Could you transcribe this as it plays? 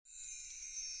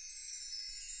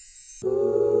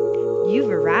You've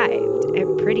arrived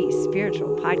at Pretty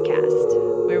Spiritual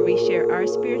Podcast, where we share our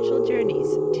spiritual journeys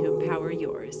to empower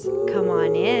yours. Come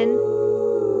on in.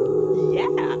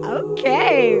 Yeah.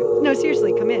 Okay. No,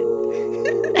 seriously, come in.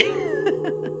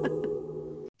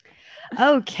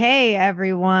 Okay,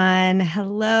 everyone.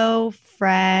 Hello,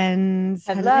 friends.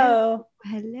 Hello.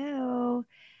 Hello.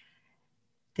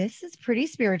 This is Pretty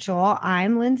Spiritual.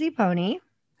 I'm Lindsay Pony.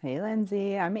 Hey,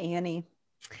 Lindsay. I'm Annie.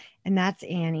 And that's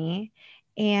Annie.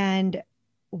 And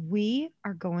we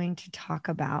are going to talk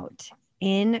about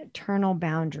internal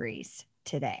boundaries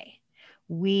today.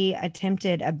 We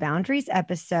attempted a boundaries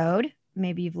episode.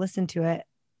 Maybe you've listened to it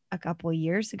a couple of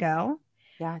years ago.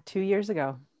 Yeah, 2 years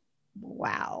ago.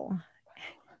 Wow.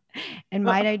 And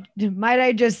might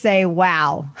I just say,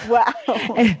 wow. Wow.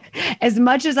 As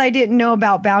much as I didn't know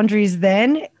about boundaries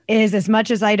then is as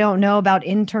much as I don't know about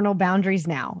internal boundaries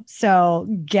now. So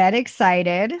get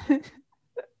excited.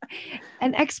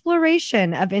 An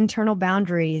exploration of internal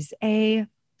boundaries, a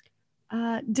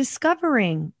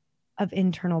discovering of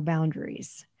internal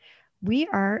boundaries. We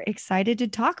are excited to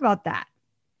talk about that.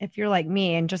 If you're like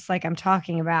me and just like I'm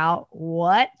talking about,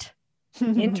 what?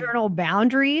 Internal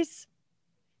boundaries?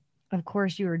 Of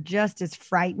course, you are just as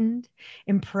frightened,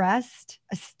 impressed,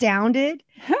 astounded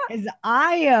as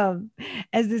I am,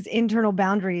 as these internal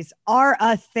boundaries are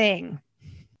a thing.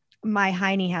 My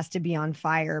hiney has to be on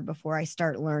fire before I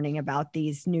start learning about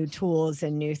these new tools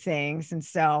and new things. And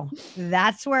so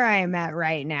that's where I am at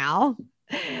right now.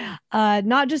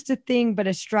 Not just a thing, but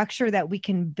a structure that we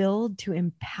can build to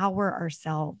empower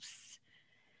ourselves.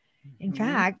 In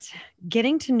fact,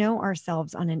 getting to know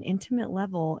ourselves on an intimate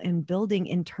level and building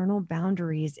internal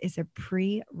boundaries is a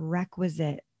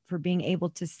prerequisite for being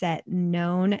able to set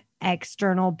known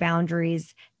external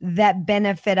boundaries that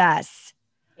benefit us.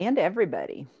 And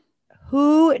everybody.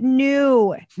 Who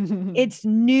knew? It's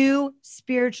new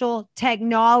spiritual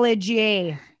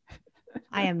technology.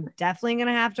 I am definitely going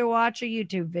to have to watch a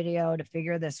YouTube video to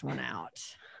figure this one out.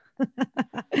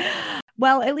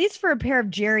 Well, at least for a pair of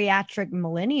geriatric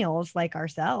millennials like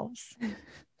ourselves.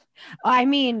 I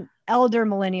mean, elder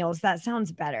millennials. That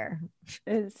sounds better.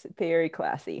 It's very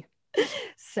classy.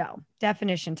 So,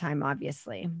 definition time,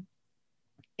 obviously.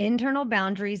 Internal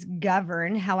boundaries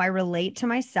govern how I relate to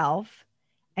myself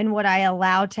and what I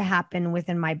allow to happen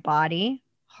within my body,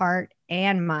 heart,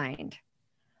 and mind.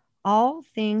 All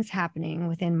things happening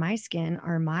within my skin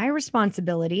are my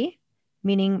responsibility,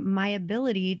 meaning my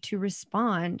ability to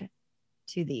respond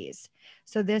to these.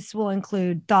 So this will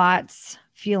include thoughts,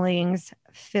 feelings,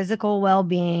 physical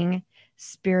well-being,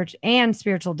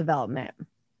 spiritual development.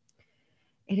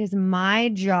 It is my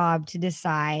job to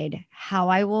decide how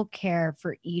I will care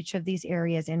for each of these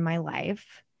areas in my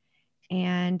life.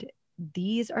 And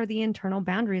these are the internal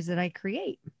boundaries that I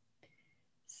create.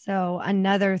 So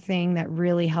another thing that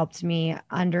really helped me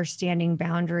understanding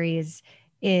boundaries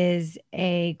is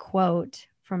a quote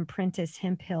from Prentice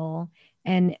Hemphill,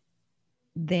 and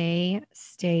they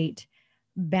state,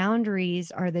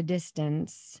 "Boundaries are the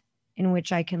distance in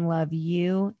which I can love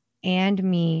you and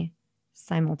me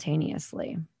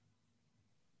simultaneously."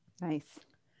 Nice.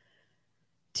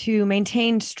 To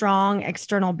maintain strong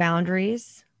external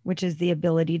boundaries, which is the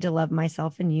ability to love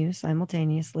myself and you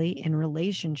simultaneously in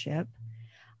relationship,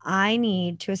 I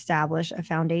need to establish a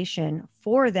foundation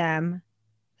for them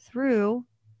through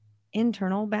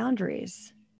internal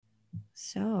boundaries.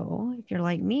 So if you're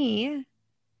like me,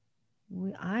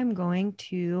 I'm going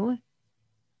to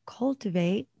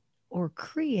cultivate or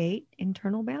create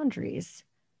internal boundaries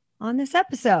on this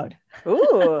episode.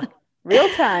 Ooh, real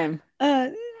time.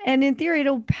 And in theory,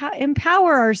 it'll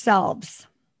empower ourselves.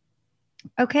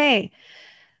 Okay.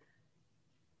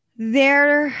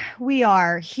 There we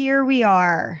are. Here we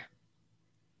are.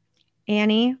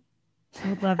 Annie, I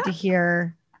would love to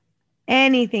hear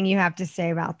anything you have to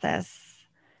say about this.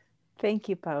 Thank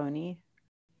you, Pony.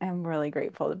 I'm really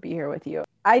grateful to be here with you.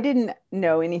 I didn't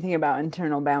know anything about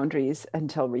internal boundaries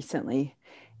until recently.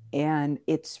 And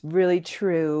it's really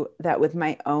true that with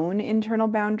my own internal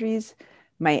boundaries,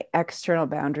 my external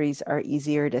boundaries are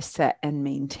easier to set and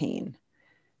maintain.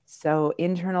 So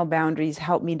internal boundaries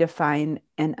help me define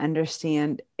and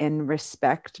understand and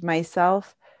respect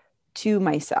myself to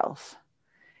myself.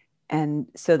 And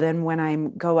so then when I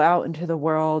go out into the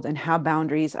world and have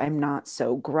boundaries, I'm not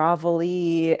so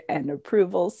grovelly and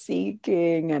approval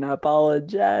seeking and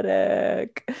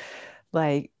apologetic.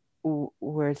 Like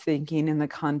we're thinking in the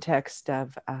context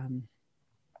of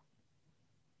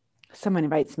someone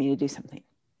invites me to do something.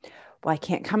 Well, I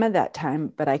can't come at that time,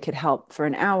 but I could help for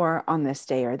an hour on this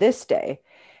day or this day.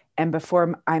 And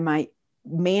before I might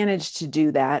manage to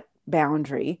do that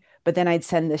boundary, but then I'd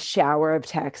send this shower of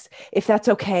texts. If that's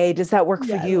okay, does that work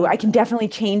for you? I can definitely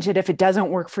change it if it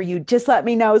doesn't work for you. Just let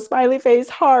me know. Smiley face,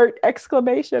 heart,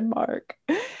 exclamation mark.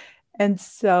 And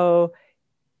so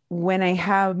when I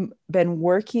have been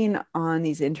working on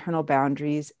these internal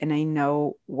boundaries and I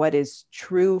know what is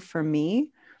true for me,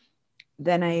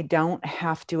 then I don't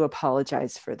have to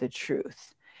apologize for the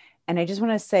truth. And I just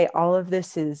want to say all of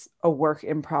this is a work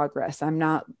in progress. I'm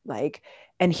not like,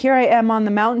 and here I am on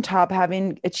the mountaintop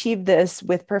having achieved this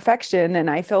with perfection and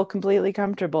I feel completely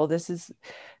comfortable. This is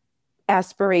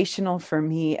aspirational for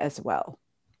me as well.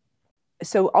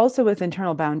 So also with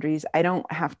internal boundaries, I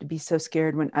don't have to be so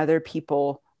scared when other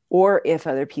people, or if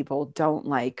other people don't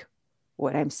like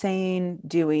what I'm saying,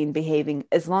 doing, behaving,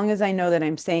 as long as I know that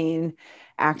I'm saying,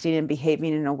 acting and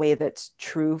behaving in a way that's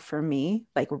true for me,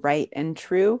 like right and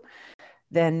true,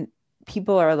 then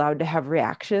people are allowed to have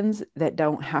reactions that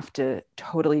don't have to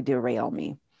totally derail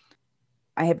me.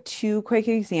 I have two quick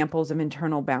examples of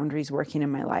internal boundaries working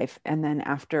in my life. And then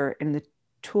after in the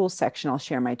tools section, I'll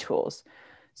share my tools.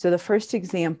 So the first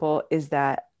example is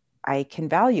that I can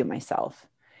value myself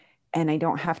and I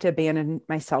don't have to abandon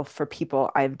myself for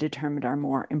people I've determined are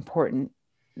more important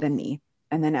than me.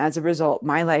 And then as a result,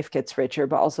 my life gets richer,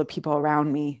 but also people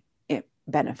around me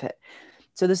benefit.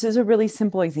 So this is a really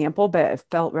simple example, but it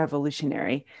felt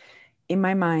revolutionary. In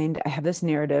my mind, I have this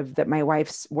narrative that my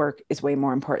wife's work is way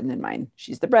more important than mine.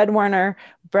 She's the breadwinner.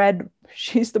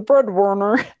 She's the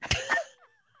breadwinner.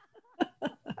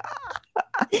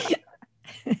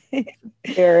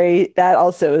 That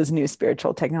also is new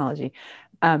spiritual technology.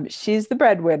 She's the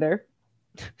breadwinner.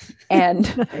 And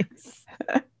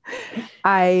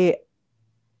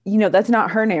that's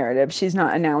not her narrative. She's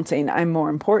not announcing I'm more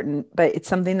important, but it's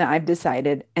something that I've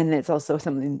decided. And it's also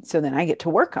something so then I get to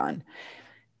work on.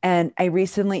 And I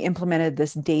recently implemented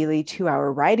this daily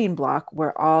 2-hour writing block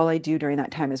where all I do during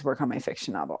that time is work on my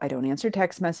fiction novel. I don't answer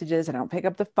text messages. I don't pick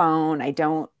up the phone. I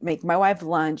don't make my wife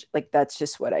lunch. Like that's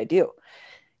just what I do.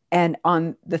 And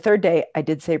on the third day, I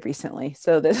did say recently.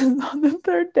 So this is on the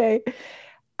third day,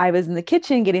 I was in the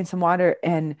kitchen getting some water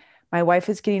and my wife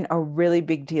is getting a really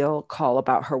big deal call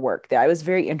about her work that I was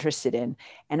very interested in.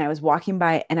 And I was walking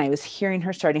by and I was hearing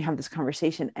her starting to have this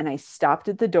conversation. And I stopped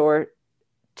at the door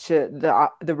to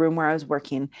the room where I was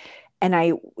working. And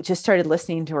I just started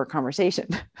listening to her conversation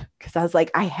because I was like,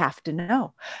 I have to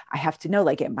know,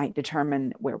 like it might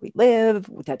determine where we live,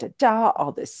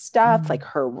 all this stuff, like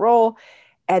her role.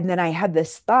 And then I had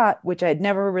this thought, which I'd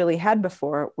never really had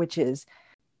before, which is,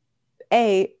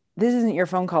 A, this isn't your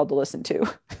phone call to listen to.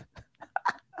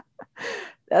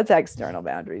 That's external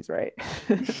boundaries, right?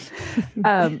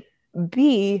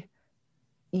 B,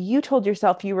 you told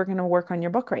yourself you were going to work on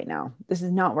your book right now. This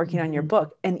is not working on your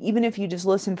book. And even if you just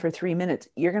listen for 3 minutes,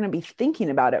 you're going to be thinking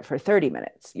about it for 30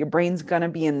 minutes. Your brain's going to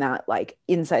be in that, like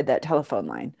inside that telephone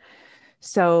line.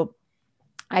 So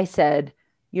I said,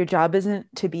 your job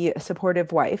isn't to be a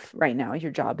supportive wife right now.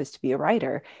 Your job is to be a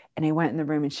writer. And I went in the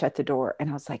room and shut the door. And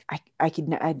I was like, I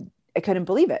couldn't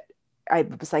believe it. I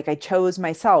was like, I chose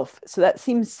myself. So that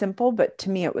seems simple, but to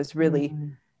me, it was really,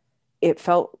 it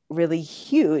felt really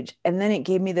huge. And then it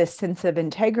gave me this sense of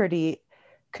integrity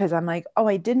because I'm like, oh,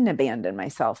 I didn't abandon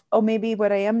myself. Oh, maybe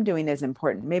what I am doing is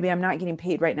important. Maybe I'm not getting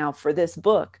paid right now for this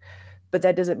book, but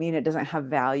that doesn't mean it doesn't have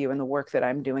value and the work that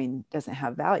I'm doing doesn't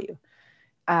have value.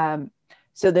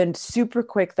 So then super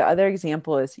quick, the other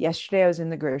example is yesterday I was in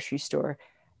the grocery store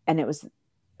and it was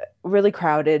really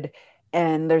crowded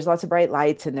and there's lots of bright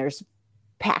lights and there's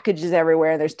packages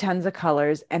everywhere. There's tons of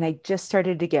colors. And I just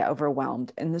started to get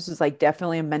overwhelmed. And this was like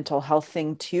definitely a mental health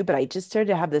thing too, but I just started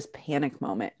to have this panic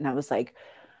moment. And I was like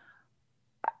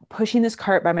pushing this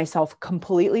cart by myself,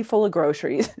 completely full of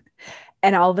groceries.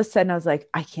 And all of a sudden I was like,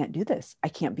 I can't do this. I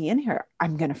can't be in here.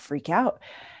 I'm going to freak out.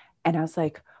 And I was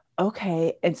like,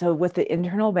 okay. And so with the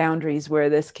internal boundaries where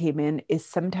this came in is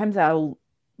sometimes I'm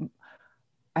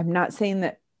not saying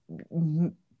that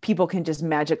people can just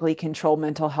magically control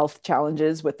mental health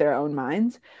challenges with their own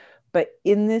minds. But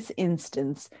in this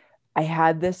instance, I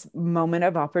had this moment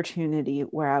of opportunity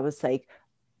where I was like,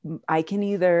 I can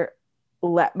either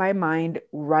let my mind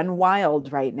run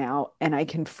wild right now and I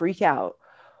can freak out,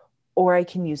 or I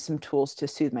can use some tools to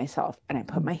soothe myself. And I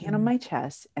put my hand on my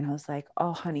chest and I was like,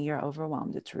 oh, honey, you're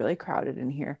overwhelmed. It's really crowded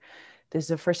in here. This is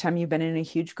the first time you've been in a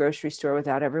huge grocery store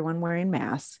without everyone wearing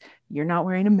masks. You're not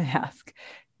wearing a mask.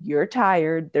 You're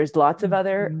tired. There's lots of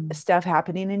other stuff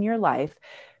happening in your life.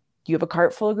 You have a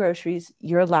cart full of groceries.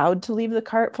 You're allowed to leave the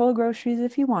cart full of groceries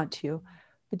if you want to,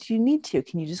 but you need to.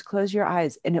 Can you just close your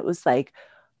eyes? And it was like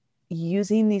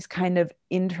using these kind of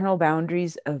internal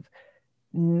boundaries of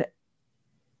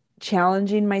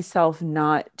challenging myself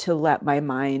not to let my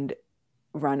mind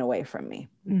run away from me.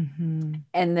 Mm-hmm.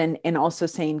 And also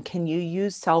saying, can you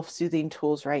use self-soothing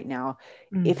tools right now?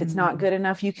 Mm-hmm. If it's not good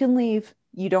enough, you can leave.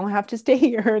 You don't have to stay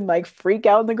here and like freak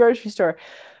out in the grocery store.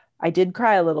 I did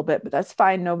cry a little bit, but that's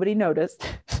fine. Nobody noticed.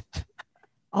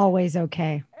 Always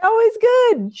okay. Always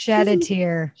good. Shed a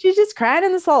tear. She's just crying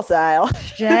in the salsa aisle.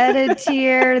 Shed a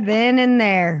tear then and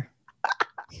there.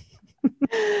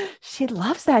 She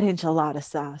loves that enchilada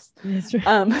sauce. That's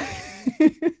right.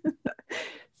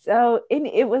 So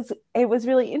it was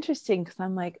really interesting because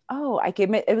I'm like, oh,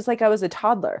 it was like I was a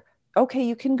toddler. Okay,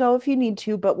 you can go if you need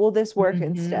to, but will this work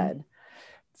instead?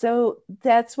 So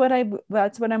that's what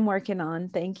I'm working on.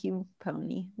 Thank you,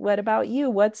 Pony. What about you?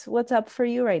 What's up for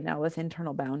you right now with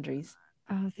internal boundaries?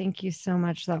 Oh, thank you so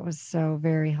much. That was so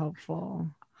very helpful.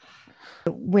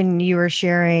 When you were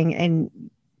sharing and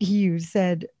you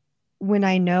said, when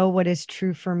I know what is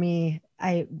true for me,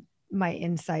 my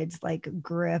insides like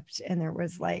gripped, and there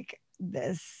was like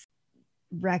this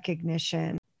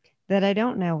recognition that I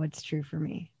don't know what's true for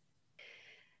me.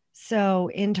 So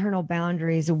internal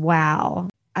boundaries, wow.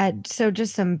 So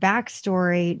just some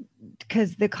backstory,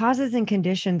 because the causes and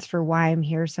conditions for why I'm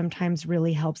here sometimes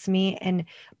really helps me. And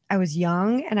I was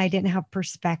young and I didn't have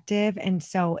perspective. And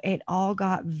so it all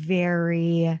got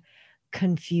very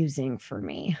confusing for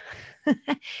me.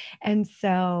 And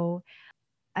so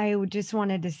I just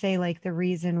wanted to say, like, the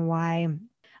reason why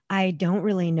I don't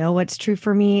really know what's true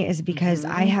for me is because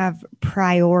I have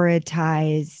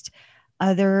prioritized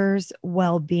others'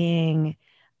 well-being,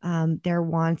 their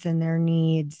wants and their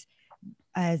needs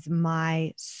as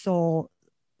my sole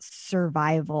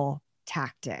survival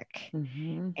tactic.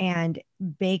 And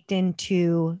baked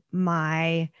into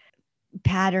my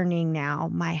patterning now,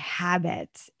 my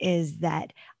habits, is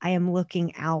that I am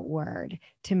looking outward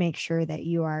to make sure that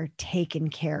you are taken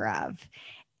care of.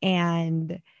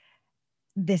 And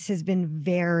this has been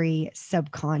very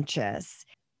subconscious.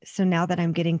 So now that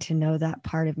I'm getting to know that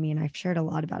part of me, and I've shared a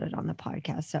lot about it on the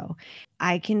podcast, so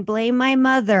I can blame my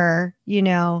mother,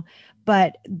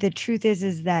 but the truth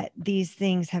is that these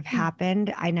things have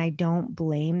happened and I don't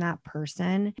blame that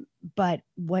person. But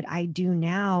what I do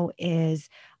now is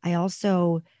I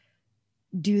also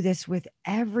do this with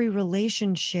every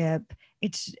relationship.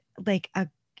 It's like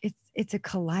it's a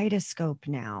kaleidoscope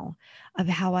now of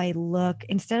how I look.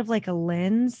 Instead of like a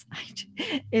lens,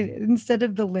 instead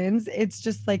of the lens, it's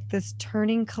just like this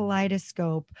turning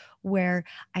kaleidoscope where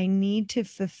I need to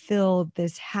fulfill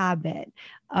this habit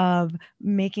of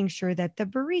making sure that the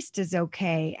barista's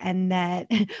okay and that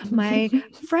my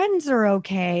friends are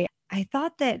okay. I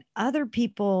thought that other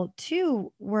people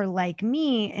too were like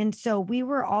me. And so we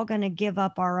were all going to give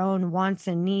up our own wants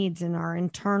and needs and our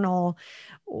internal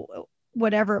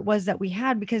whatever it was that we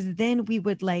had, because then we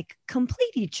would like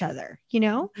complete each other,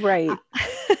 Right.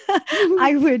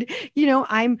 I would,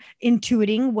 I'm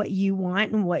intuiting what you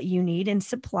want and what you need and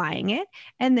supplying it.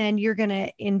 And then you're going to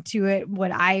intuit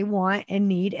what I want and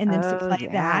need and then supply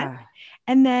that.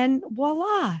 And then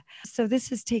voila. So this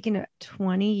has taken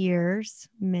 20 years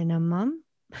minimum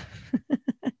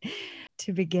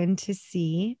to begin to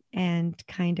see and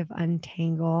kind of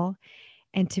untangle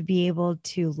and to be able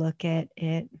to look at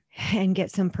it and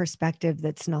get some perspective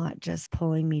that's not just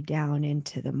pulling me down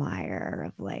into the mire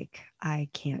of like, I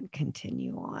can't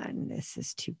continue on. This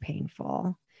is too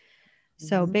painful.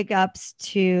 So big ups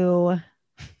to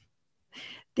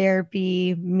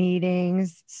therapy,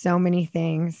 meetings, so many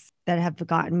things that have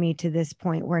gotten me to this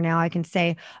point where now I can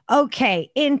say,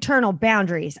 okay, internal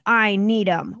boundaries, I need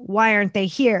them. Why aren't they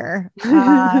here?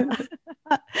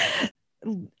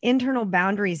 Internal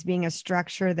boundaries being a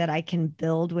structure that I can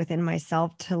build within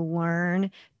myself to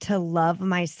learn to love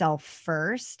myself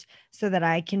first so that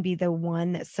I can be the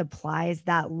one that supplies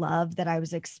that love that I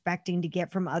was expecting to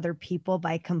get from other people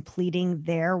by completing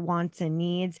their wants and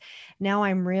needs. Now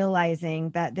I'm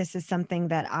realizing that this is something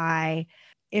that I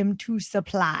am to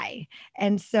supply.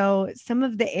 And so some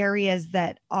of the areas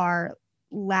that are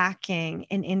lacking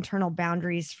in internal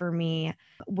boundaries for me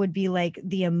would be like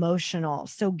the emotional.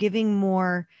 So giving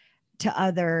more to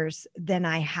others than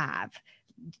I have,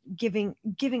 giving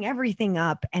everything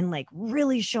up and like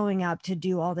really showing up to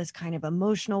do all this kind of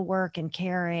emotional work and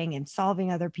caring and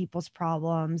solving other people's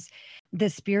problems. The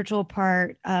spiritual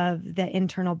part of the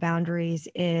internal boundaries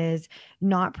is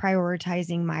not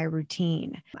prioritizing my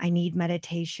routine. I need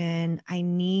meditation. I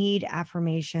need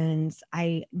affirmations.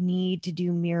 I need to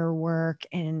do mirror work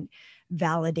and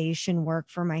validation work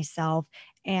for myself.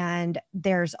 And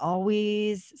there's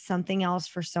always something else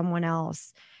for someone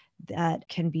else that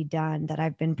can be done that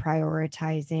I've been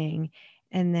prioritizing.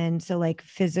 And then, so like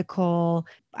physical,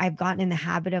 I've gotten in the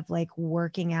habit of like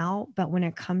working out, but when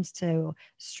it comes to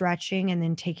stretching and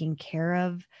then taking care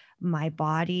of my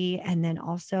body, and then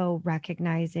also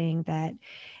recognizing that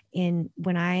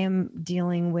when I am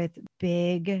dealing with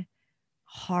big,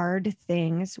 hard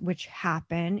things which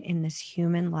happen in this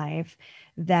human life,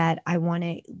 that I want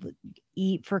to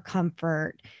eat for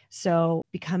comfort. So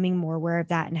becoming more aware of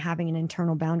that and having an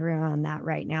internal boundary around that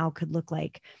right now could look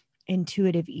like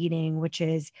intuitive eating, which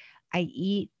is I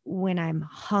eat when I'm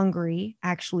hungry,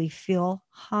 actually feel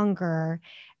hunger,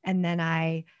 and then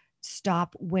I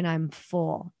stop when I'm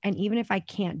full. And even if I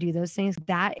can't do those things,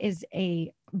 that is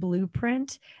a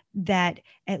blueprint that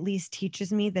at least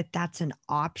teaches me that that's an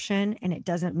option, and it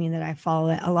doesn't mean that I follow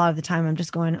it. A lot of the time I'm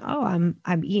just going, oh,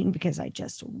 I'm eating because I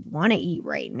just want to eat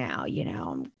right now,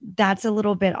 That's a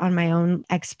little bit on my own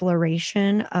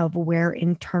exploration of where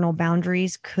internal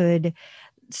boundaries could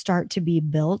start to be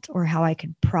built, or how I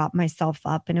could prop myself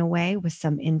up in a way with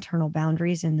some internal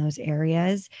boundaries in those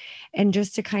areas. And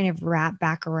just to kind of wrap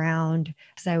back around,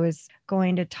 because I was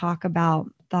going to talk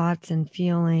about thoughts and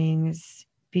feelings,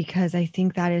 because I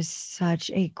think that is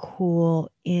such a cool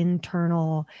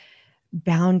internal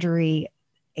boundary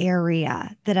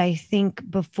area that I think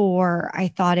before I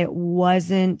thought it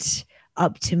wasn't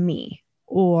up to me,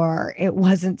 or it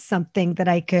wasn't something that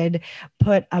I could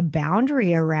put a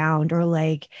boundary around, or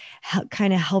like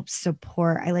kind of help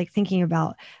support. I like thinking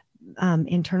about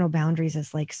internal boundaries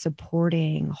as like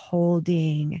supporting,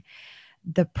 holding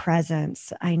the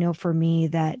presence. I know for me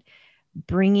that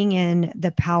bringing in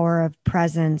the power of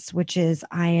presence, which is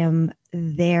I am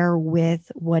there with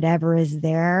whatever is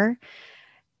there,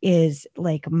 is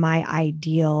like my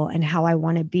ideal and how I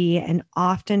want to be. And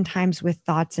oftentimes with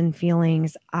thoughts and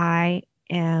feelings, I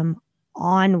am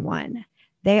on one.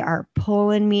 They are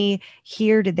pulling me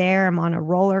here to there. I'm on a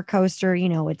roller coaster,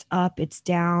 it's up, it's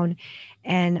down.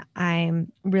 And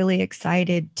I'm really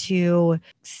excited to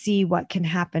see what can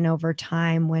happen over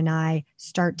time when I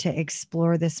start to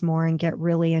explore this more and get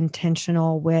really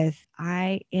intentional with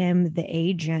I am the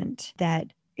agent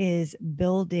that is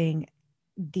building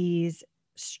this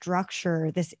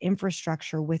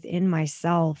infrastructure within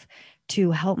myself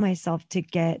to help myself to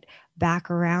get back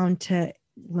around to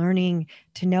learning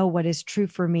to know what is true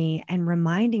for me, and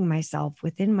reminding myself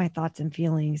within my thoughts and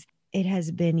feelings. It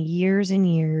has been years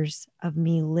and years of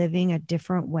me living a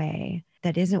different way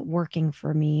that isn't working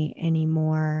for me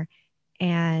anymore.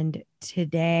 And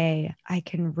today I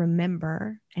can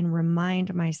remember and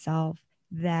remind myself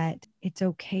that it's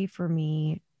okay for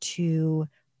me to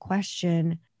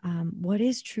question what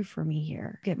is true for me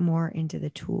here. Get more into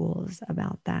the tools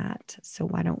about that. So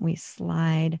why don't we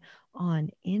slide on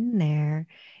in there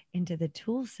into the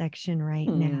tool section right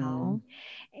now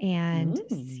and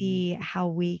see how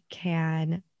we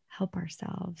can help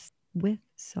ourselves with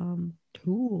some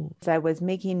tools. As I was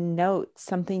making notes,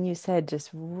 something you said just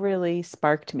really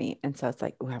sparked me. And so I was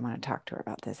like, oh, I want to talk to her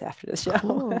about this after the show.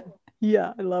 Cool.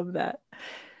 Yeah, I love that.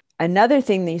 Another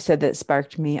thing that you said that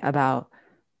sparked me about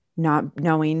not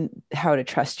knowing how to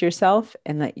trust yourself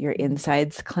and let your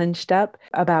insides clenched up.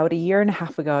 About a year and a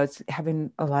half ago, I was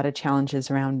having a lot of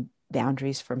challenges around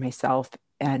boundaries for myself.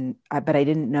 But I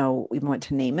didn't know even what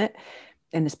to name it.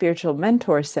 And a spiritual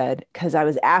mentor said, because I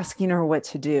was asking her what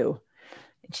to do.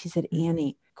 And she said,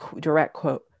 Annie, direct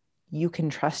quote, you can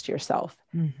trust yourself.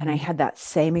 Mm-hmm. And I had that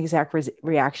same exact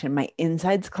reaction. My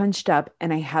insides clenched up,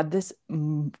 and I had this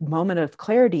moment of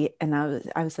clarity. And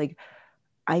I was like,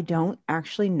 I don't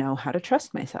actually know how to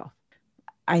trust myself.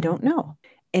 I don't know.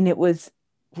 And it was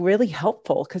really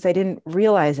helpful because I didn't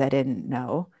realize I didn't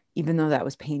know, even though that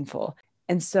was painful.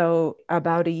 And so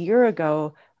about a year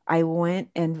ago, I went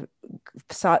and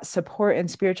sought support and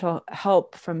spiritual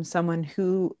help from someone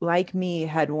who, like me,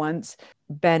 had once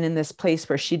been in this place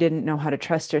where she didn't know how to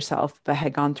trust herself, but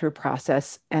had gone through a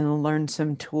process and learned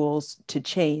some tools to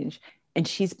change. And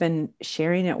she's been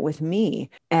sharing it with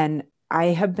me. And I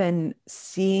have been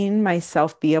seeing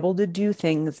myself be able to do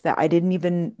things that I didn't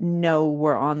even know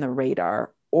were on the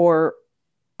radar, or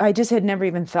I just had never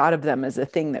even thought of them as a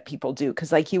thing that people do.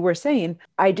 Because like you were saying,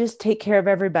 I just take care of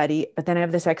everybody, but then I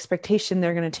have this expectation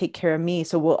they're going to take care of me,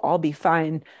 so we'll all be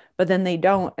fine. But then they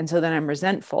don't. And so then I'm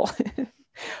resentful.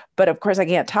 But of course, I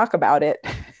can't talk about it.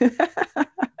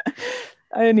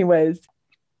 Anyways,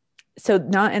 so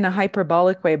not in a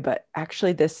hyperbolic way, but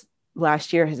actually this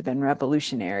last year has been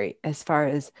revolutionary as far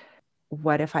as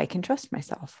what if I can trust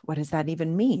myself? What does that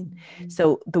even mean? Mm-hmm.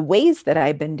 So the ways that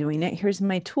I've been doing it, here's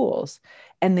my tools.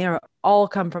 And they're all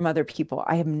come from other people.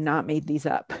 I have not made these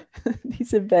up.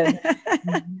 These have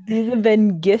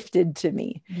been gifted to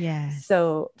me. Yes.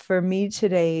 So for me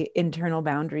today, internal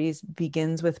boundaries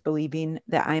begins with believing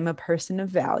that I'm a person of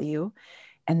value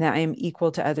and that I am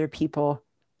equal to other people,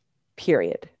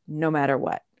 period, no matter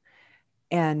what.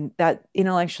 And that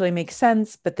intellectually makes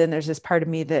sense. But then there's this part of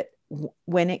me that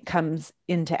when it comes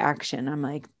into action, I'm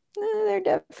like, they're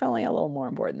definitely a little more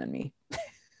important than me.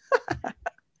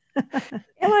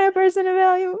 Am I a person of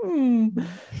value?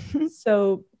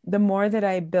 So the more that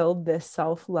I build this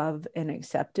self-love and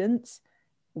acceptance,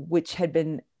 which had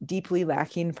been deeply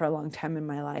lacking for a long time in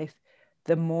my life,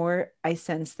 the more I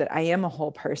sense that I am a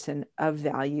whole person of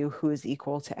value who is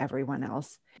equal to everyone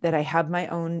else, that I have my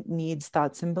own needs,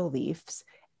 thoughts, and beliefs,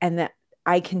 and that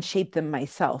I can shape them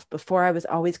myself. Before, I was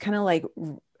always kind of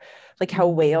like how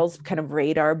whales kind of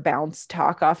radar bounce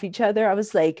talk off each other. I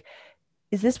was like,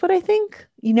 is this what I think?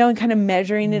 And kind of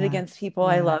measuring it against people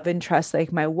I love and trust,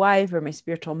 like my wife or my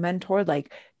spiritual mentor,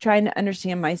 like trying to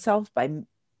understand myself by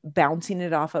bouncing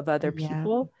it off of other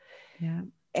people. Yeah.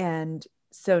 And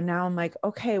so now I'm like,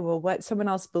 okay, well, what someone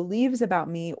else believes about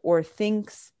me or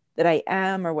thinks that I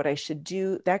am or what I should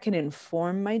do, that can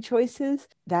inform my choices.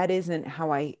 That isn't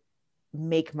how I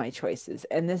make my choices.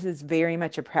 And this is very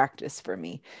much a practice for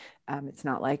me. It's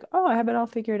not like, oh, I have it all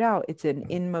figured out. It's an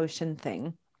in motion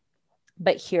thing.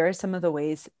 But here are some of the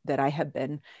ways that I have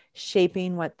been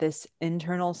shaping what this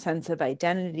internal sense of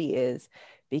identity is,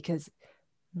 because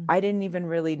I didn't even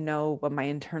really know what my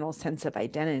internal sense of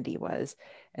identity was.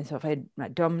 And so if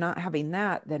I'm not having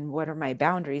that, then what are my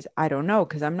boundaries? I don't know,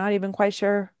 because I'm not even quite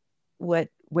sure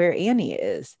where Annie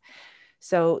is.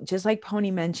 So just like Pony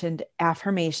mentioned,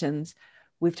 affirmations,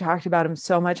 we've talked about them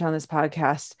so much on this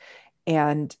podcast,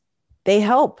 and they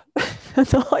help.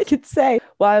 That's all I could say.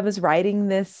 While I was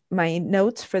writing my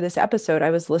notes for this episode, I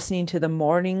was listening to the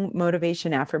morning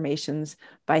motivation affirmations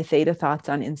by Theta Thoughts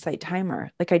on Insight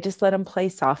Timer. Like I just let them play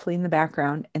softly in the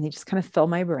background and they just kind of fill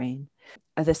my brain.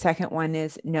 The second one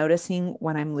is noticing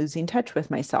when I'm losing touch with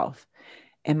myself.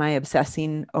 Am I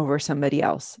obsessing over somebody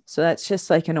else? So that's just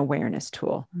like an awareness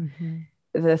tool. Mm-hmm.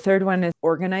 The third one is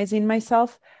organizing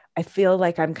myself. I feel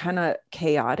like I'm kind of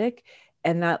chaotic,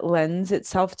 and that lends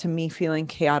itself to me feeling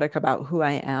chaotic about who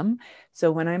I am.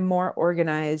 So when I'm more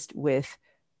organized with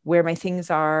where my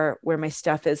things are, where my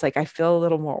stuff is, like I feel a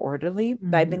little more orderly.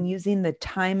 Mm-hmm. But I've been using the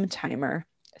Time Timer.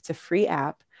 It's a free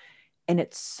app. And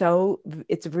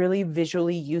it's really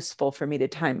visually useful for me to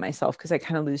time myself because I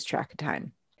kind of lose track of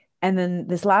time. And then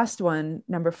this last one,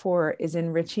 number 4, is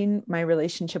enriching my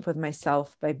relationship with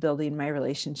myself by building my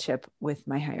relationship with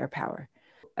my higher power.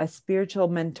 A spiritual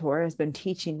mentor has been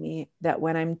teaching me that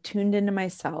when I'm tuned into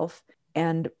myself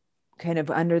and kind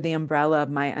of under the umbrella of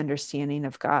my understanding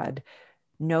of God,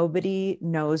 nobody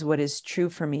knows what is true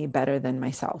for me better than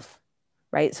myself,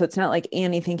 right? So it's not like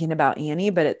Annie thinking about Annie,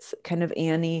 but it's kind of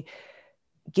Annie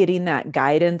getting that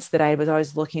guidance that I was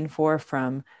always looking for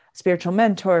from spiritual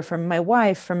mentor, from my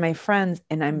wife, from my friends.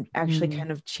 And I'm actually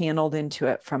kind of channeled into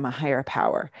it from a higher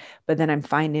power, but then I'm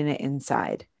finding it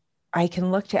inside. I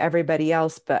can look to everybody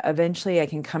else, but eventually I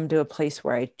can come to a place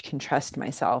where I can trust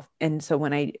myself. And so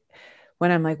when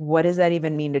I'm like, what does that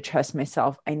even mean to trust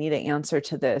myself? I need an answer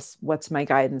to this. What's my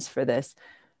guidance for this?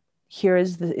 Here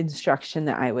is the instruction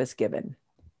that I was given.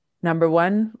 Number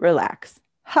 1, relax.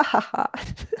 Ha ha ha.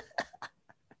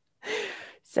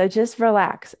 So just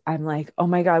relax. I'm like, oh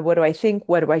my God, what do I think?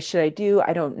 Should I do?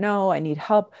 I don't know. I need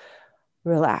help.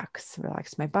 Relax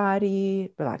my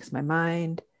body, relax my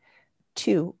mind.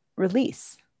 2,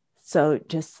 release. So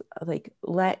just like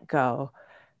let go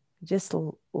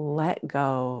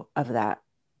of that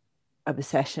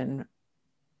obsession,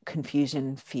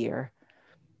 confusion, fear,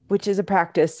 which is a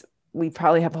practice. We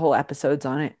probably have whole episodes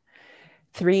on it.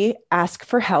 3, ask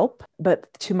for help,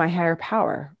 but to my higher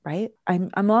power, right?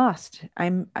 I'm lost.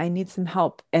 I need some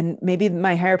help. And maybe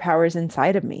my higher power is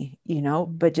inside of me,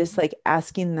 but just like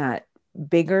asking that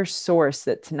bigger source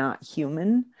that's not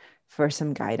human for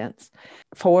some guidance.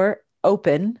 4,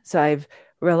 open. So I've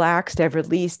relaxed, I've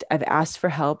released, I've asked for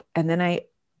help. And then I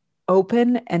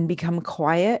open and become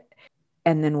quiet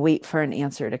and then wait for an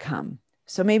answer to come.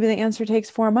 So maybe the answer takes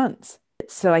 4 months.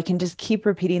 So I can just keep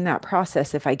repeating that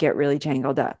process if I get really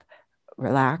jangled up.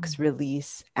 Relax,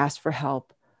 release, ask for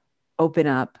help, open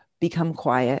up, become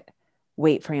quiet,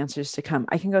 wait for answers to come.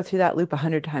 I can go through that loop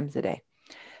 100 times a day.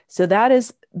 So that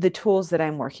is the tools that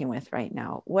I'm working with right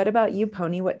now. What about you,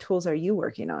 Pony? What tools are you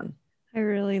working on? I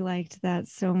really liked that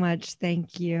so much.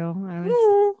 Thank you. I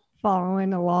was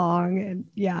following along. And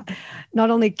yeah, not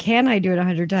only can I do it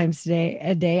 100 times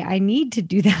a day, I need to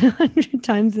do that 100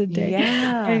 times a day.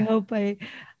 Yeah.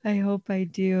 I hope I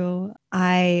do.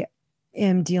 I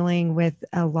am dealing with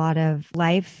a lot of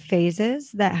life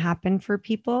phases that happen for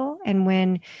people. And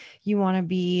when you want to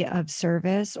be of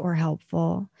service or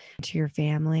helpful to your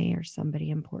family or somebody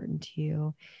important to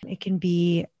you, it can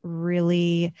be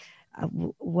really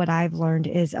what I've learned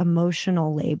is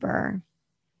emotional labor.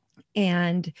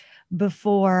 And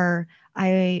before,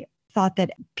 I thought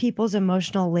that people's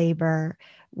emotional labor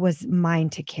was mine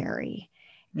to carry.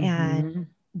 And Mm-hmm.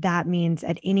 that means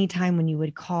at any time when you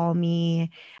would call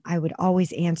me, I would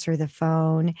always answer the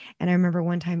phone. And I remember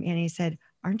one time Annie said,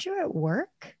 "Aren't you at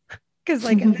work?" Because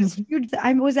like in this huge,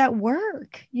 I was at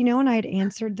work, and I had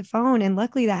answered the phone. And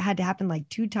luckily that had to happen like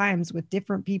 2 times with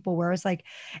different people where I was like,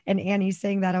 and Annie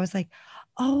saying that, I was like,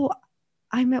 "Oh,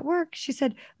 I'm at work." She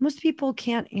said, "Most people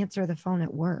can't answer the phone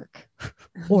at work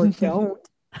or don't."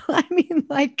 I mean,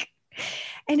 like,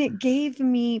 and it gave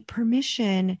me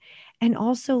permission and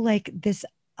also like this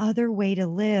other way to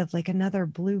live, like another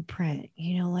blueprint,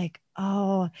 like,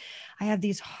 oh, I have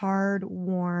these hard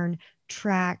worn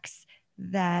tracks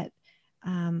that,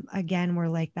 again, were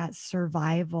like that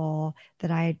survival that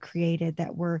I had created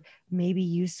that were maybe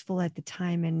useful at the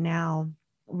time. And now,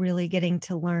 really getting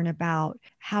to learn about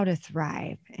how to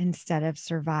thrive instead of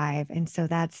survive. And so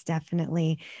that's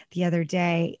definitely the other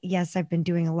day. Yes, I've been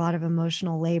doing a lot of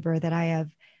emotional labor that I have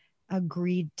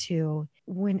agreed to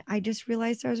when I just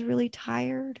realized I was really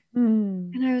tired.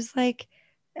 Mm. And I was like,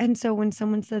 and so when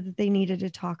someone said that they needed to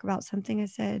talk about something, I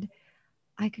said,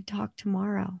 I could talk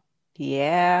tomorrow.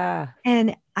 Yeah.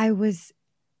 And I was,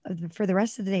 for the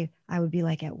rest of the day, I would be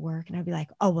like at work and I'd be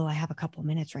like, oh, well, I have a couple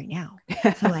minutes right now.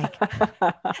 So like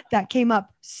that came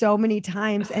up so many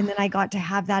times. And then I got to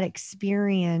have that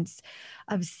experience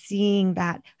of seeing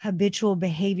that habitual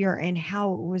behavior and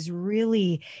how it was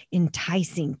really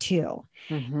enticing too.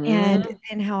 And Mm-hmm.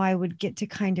 then how I would get to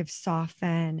kind of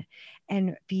soften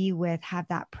and be with, have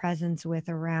that presence with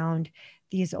around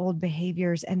these old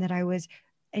behaviors, and that I was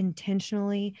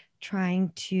intentionally trying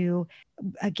to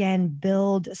again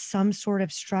build some sort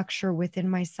of structure within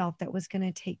myself that was going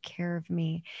to take care of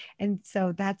me. And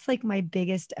so that's like my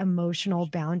biggest emotional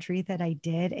boundary that I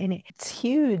did. And It's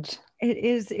huge.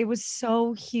 it was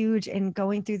so huge. And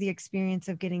going through the experience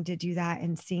of getting to do that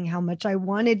and seeing how much I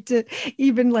wanted to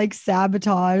even like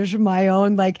sabotage my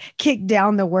own, like kick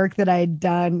down the work that I had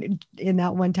done in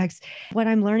that one text. What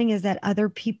I'm learning is that other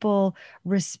people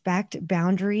respect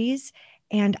boundaries,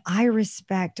 and I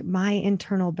respect my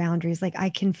internal boundaries. Like I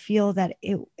can feel that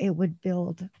it would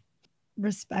build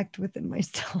respect within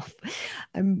myself.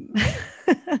 I'm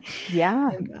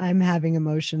Yeah. I'm having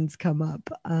emotions come up.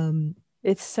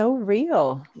 It's so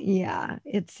real. Yeah,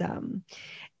 it's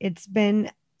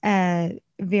been a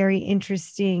very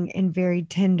interesting and very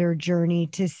tender journey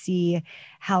to see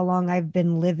how long I've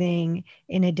been living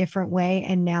in a different way,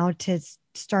 and now to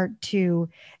start to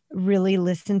really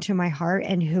listen to my heart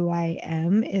and who I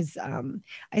am is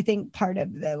I think part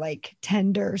of the like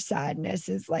tender sadness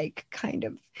is like kind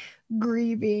of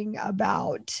grieving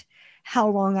about how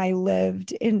long I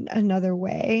lived in another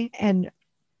way. And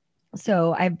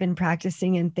so I've been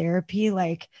practicing in therapy,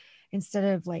 like instead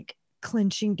of like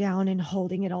clenching down and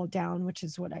holding it all down, which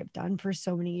is what I've done for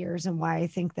so many years, and why I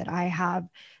think that I have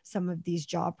some of these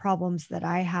jaw problems that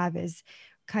I have, is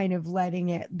kind of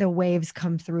letting the waves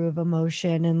come through of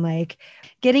emotion. And like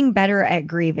getting better at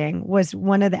grieving was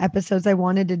one of the episodes I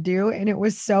wanted to do. And it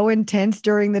was so intense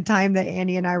during the time that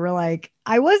Annie and I were like,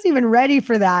 I wasn't even ready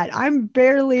for that. I'm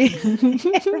barely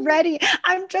ready.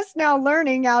 I'm just now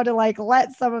learning how to like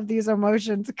let some of these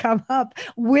emotions come up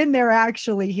when they're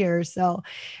actually here. So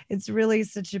it's really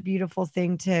such a beautiful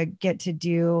thing to get to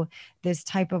do this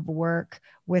type of work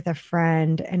with a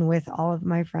friend and with all of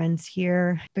my friends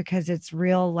here, because it's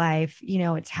real life,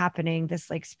 it's happening.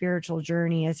 This like spiritual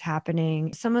journey is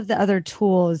happening. Some of the other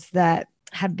tools that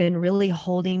have been really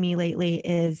holding me lately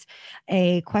is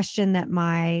a question that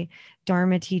my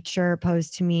Dharma teacher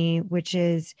posed to me, which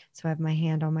is, so I have my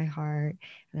hand on my heart,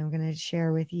 and I'm going to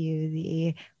share with you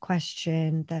the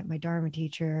question that my Dharma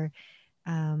teacher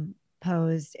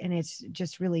posed. And it's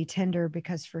just really tender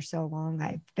because for so long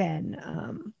I've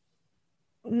been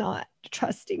not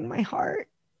trusting my heart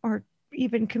or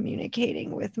even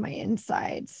communicating with my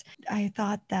insides. I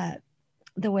thought that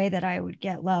the way that I would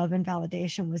get love and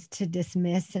validation was to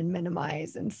dismiss and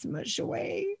minimize and smush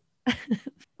away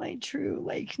my true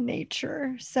like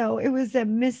nature. So it was it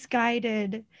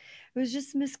was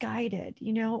just misguided,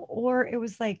 or it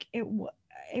was like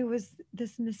it was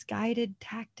this misguided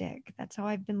tactic. That's how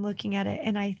I've been looking at it.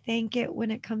 And I thank it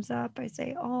when it comes up. I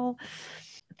say, oh,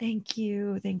 thank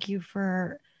you. Thank you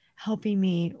for helping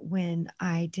me when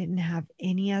I didn't have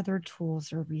any other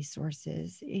tools or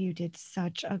resources. You did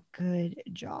such a good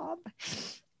job.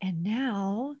 And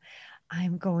now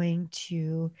I'm going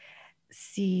to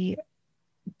see,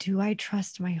 do I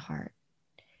trust my heart?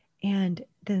 And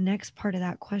the next part of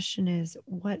that question is,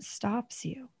 what stops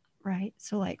you? Right.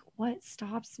 So, like, what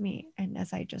stops me? And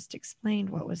as I just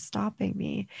explained, what was stopping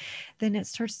me, then it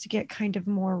starts to get kind of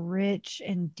more rich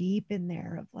and deep in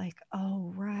there of like,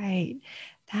 oh, right.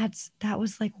 That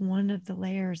was like one of the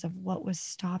layers of what was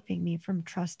stopping me from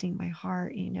trusting my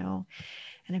heart, And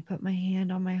I put my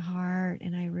hand on my heart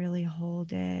and I really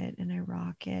hold it and I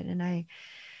rock it and I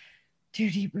do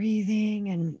deep breathing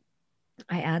and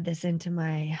I add this into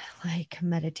my like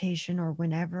meditation or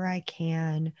whenever I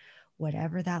can,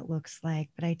 whatever that looks like.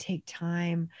 But I take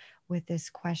time with this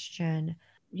question,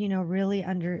 really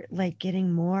under like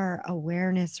getting more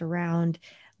awareness around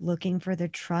looking for the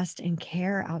trust and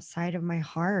care outside of my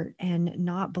heart and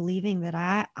not believing that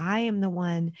I am the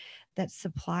one that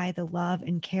supply the love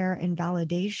and care and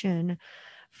validation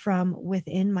from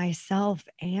within myself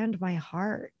and my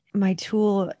heart. My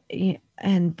tool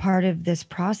and part of this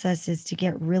process is to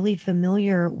get really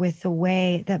familiar with the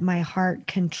way that my heart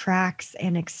contracts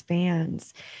and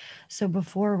expands. So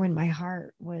before, when my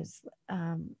heart was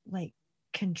like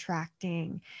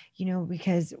contracting,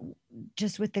 because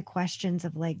just with the questions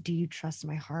of like, do you trust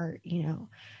my heart?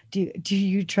 Do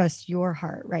you trust your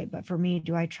heart? Right. But for me,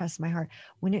 do I trust my heart?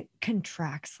 When it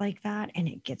contracts like that and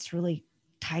it gets really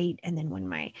tight, and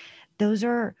then those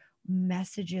are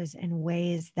messages and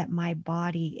ways that my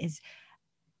body is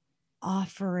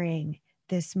offering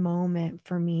this moment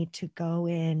for me to go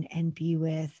in and be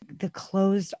with the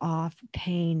closed off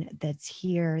pain that's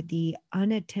here. The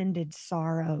unattended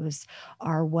sorrows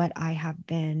are what I have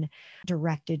been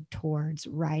directed towards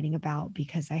writing about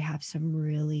because I have some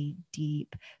really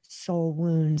deep soul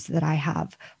wounds that I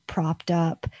have propped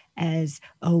up as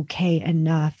okay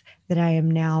enough that I am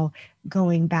now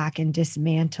going back and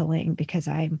dismantling because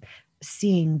I'm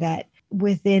seeing that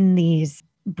within these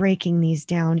breaking these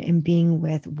down and being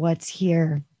with what's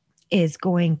here is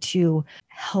going to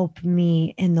help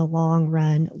me in the long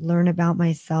run learn about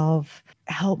myself,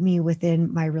 help me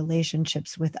within my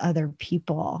relationships with other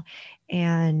people.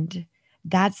 And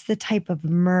that's the type of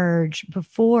merge.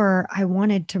 Before, I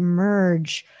wanted to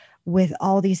merge with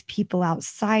all these people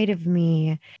outside of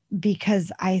me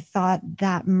because I thought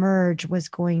that merge was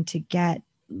going to get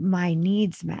my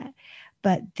needs met.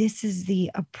 But this is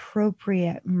the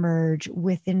appropriate merge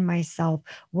within myself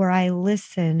where I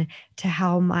listen to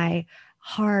how my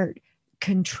heart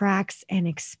contracts and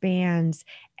expands,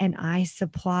 and I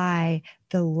supply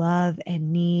the love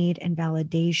and need and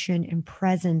validation and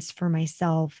presence for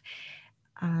myself.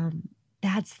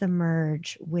 That's the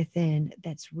merge within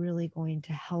that's really going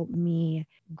to help me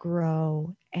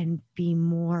grow and be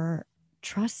more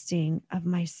trusting of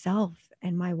myself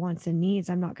and my wants and needs.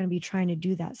 I'm not going to be trying to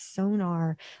do that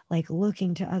sonar, like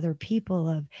looking to other people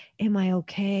of, am I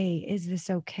okay? Is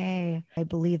this okay? I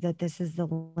believe that this is the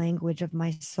language of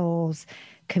my soul's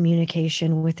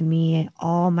communication with me,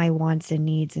 all my wants and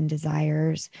needs and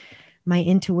desires, my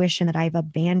intuition that I've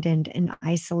abandoned and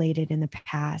isolated in the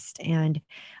past. And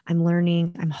I'm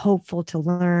learning, I'm hopeful to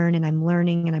learn, and I'm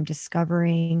learning and I'm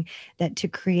discovering that to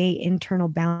create internal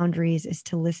boundaries is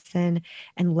to listen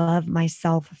and love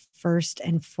myself first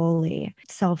and fully.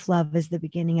 Self-love is the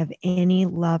beginning of any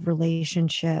love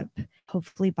relationship.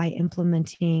 Hopefully, by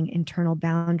implementing internal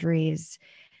boundaries,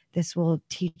 this will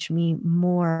teach me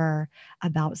more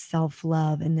about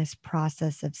self-love and this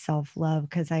process of self-love.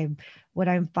 Because what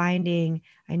I'm finding,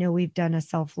 I know we've done a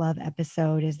self-love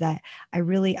episode, is that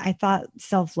I thought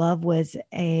self-love was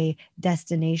a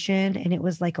destination and it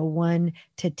was like a 1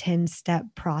 to 10 step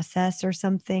process or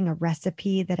something, a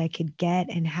recipe that I could get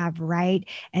and have right.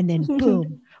 And then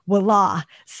boom, voila,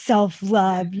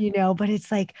 self-love, but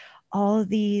it's like all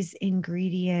these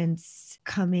ingredients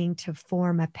coming to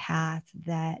form a path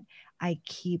that I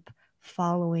keep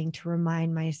following to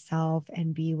remind myself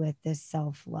and be with this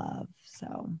self-love.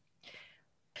 So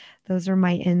those are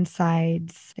my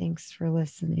insights. Thanks for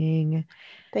listening.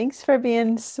 Thanks for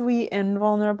being sweet and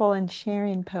vulnerable and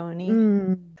sharing,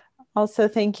 Pony. Also,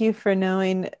 thank you for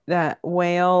knowing that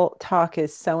whale talk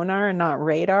is sonar and not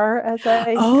radar, as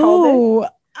I called it.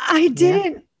 I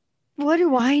didn't. Yeah. What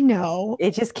do I know?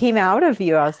 It just came out of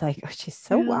you. I was like, oh, she's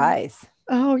so wise.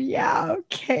 Oh, yeah.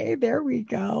 Okay. There we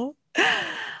go.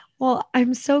 Well,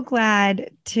 I'm so glad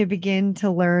to begin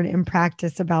to learn and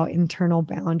practice about internal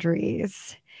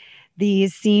boundaries.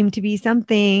 These seem to be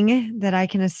something that I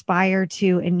can aspire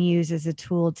to and use as a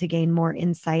tool to gain more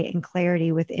insight and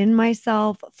clarity within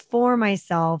myself, for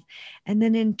myself, and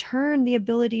then in turn, the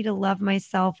ability to love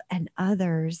myself and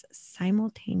others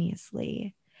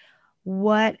simultaneously.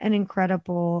 What an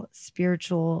incredible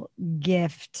spiritual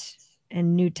gift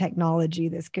and new technology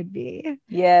this could be.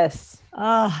 Yes.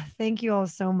 Oh, thank you all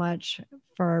so much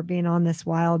for being on this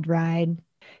wild ride.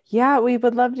 Yeah, we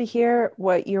would love to hear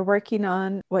what you're working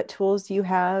on, what tools you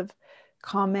have.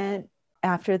 Comment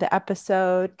after the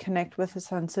episode, connect with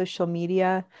us on social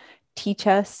media, teach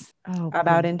us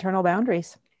about Please. internal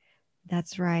boundaries.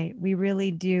 That's right. We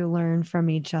really do learn from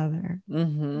each other.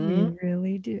 Mm-hmm. We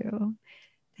really do.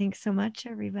 Thanks so much,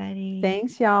 everybody.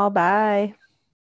 Thanks, y'all. Bye.